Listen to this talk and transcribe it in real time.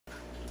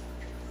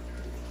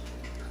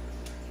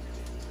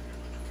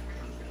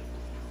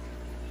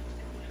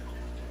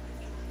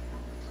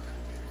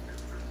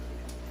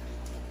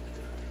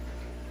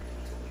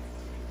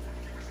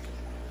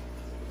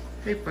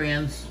Hey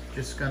friends,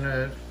 just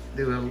gonna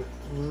do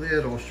a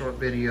little short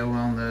video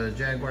on the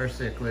Jaguar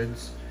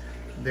cichlids.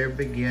 They're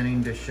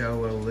beginning to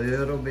show a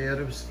little bit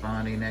of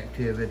spawning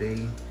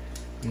activity.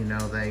 You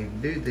know, they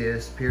do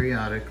this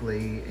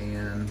periodically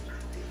and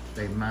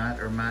they might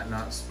or might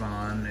not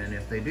spawn, and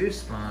if they do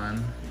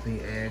spawn,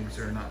 the eggs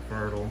are not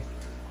fertile.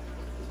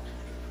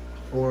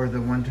 Or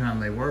the one time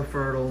they were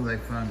fertile, they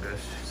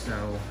fungus.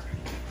 So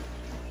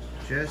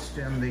just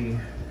in the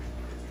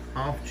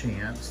off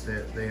chance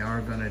that they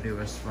are going to do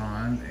a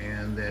spawn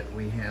and that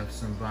we have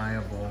some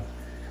viable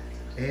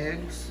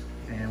eggs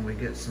and we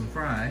get some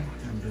fry,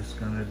 I'm just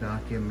going to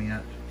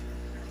document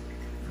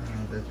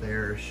that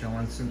they're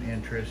showing some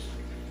interest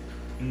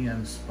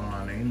in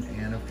spawning,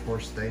 and of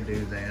course they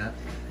do that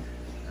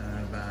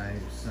by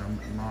some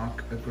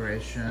mock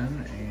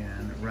aggression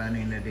and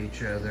running at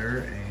each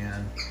other,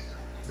 and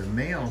the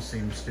male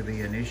seems to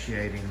be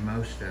initiating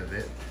most of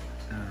it,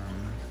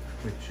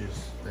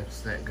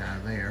 that's that guy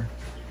there.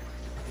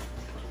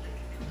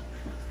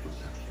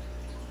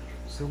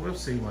 So we'll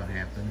see what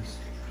happens.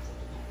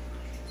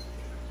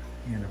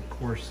 And of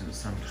course,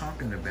 since I'm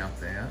talking about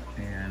that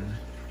and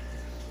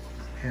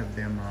have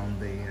them on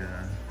the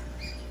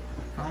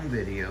phone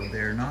video,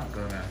 they're not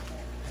gonna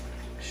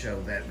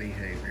show that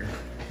behavior.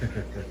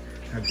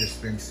 I've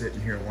just been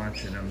sitting here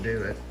watching them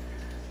do it.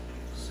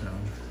 So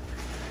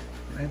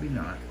maybe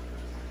not.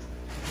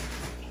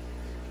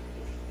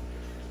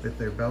 But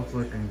they're both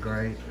looking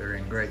great. They're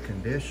in great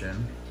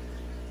condition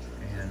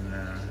and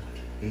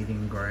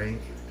eating great,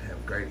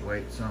 have great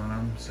weights on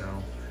them, so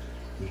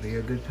it'll be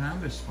a good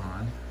time to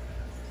spawn.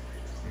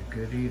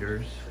 They're good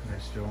eaters. They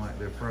still like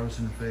their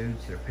frozen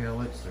foods, their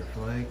pellets, their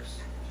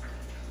flakes,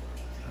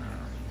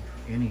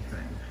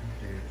 anything.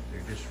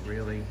 They're just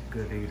really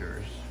good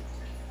eaters.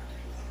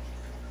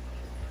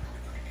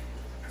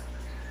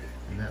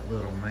 And that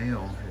little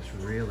male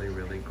has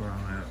really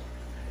grown up.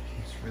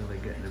 He's really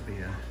getting to be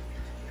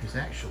he's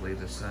actually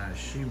the size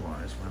she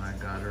was when I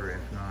got her,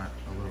 if not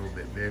a little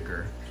bit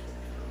bigger.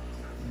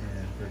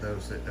 And for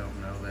those that don't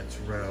know, that's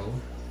Roe,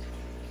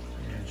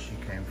 and she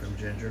came from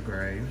Ginger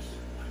Graves.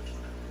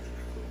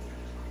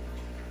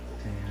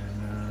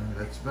 And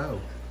that's Bo,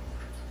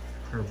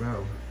 her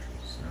Bo.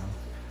 So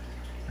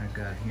I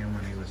got him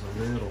when he was a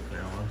little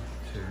fella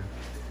to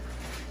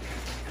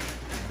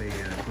be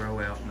a grow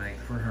out mate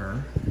for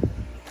her.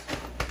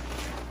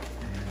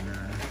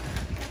 And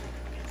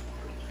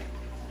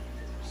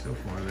so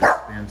far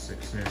that's been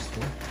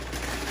successful.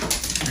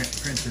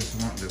 Princess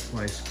wanting to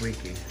play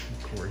squeaky,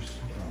 of course,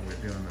 while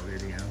we're doing the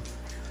video.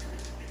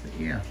 But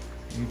yeah,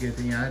 you get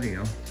the idea.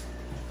 And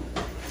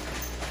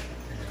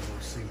we'll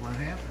see what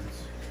happens.